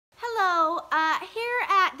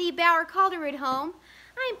the Bauer Calderwood home.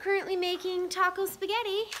 I am currently making taco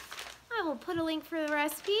spaghetti. I will put a link for the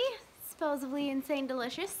recipe. Supposedly insane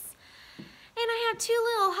delicious. And I have two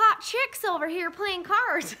little hot chicks over here playing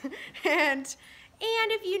cards. and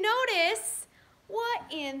if you notice, what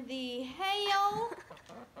in the hell?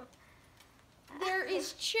 There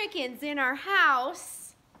is chickens in our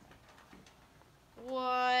house.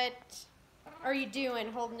 What are you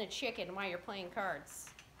doing holding a chicken while you're playing cards?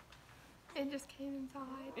 It just came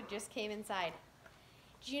inside. It just came inside.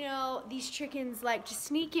 Do you know these chickens like to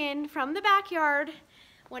sneak in from the backyard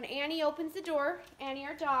when Annie opens the door, Annie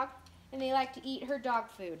our dog, and they like to eat her dog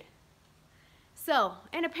food. So,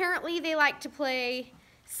 and apparently they like to play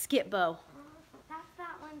skip-bo. That's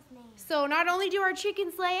that one's name. So not only do our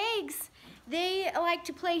chickens lay eggs, they like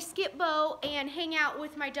to play skip-bo and hang out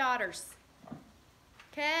with my daughters.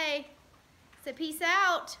 Okay, so peace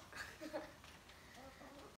out.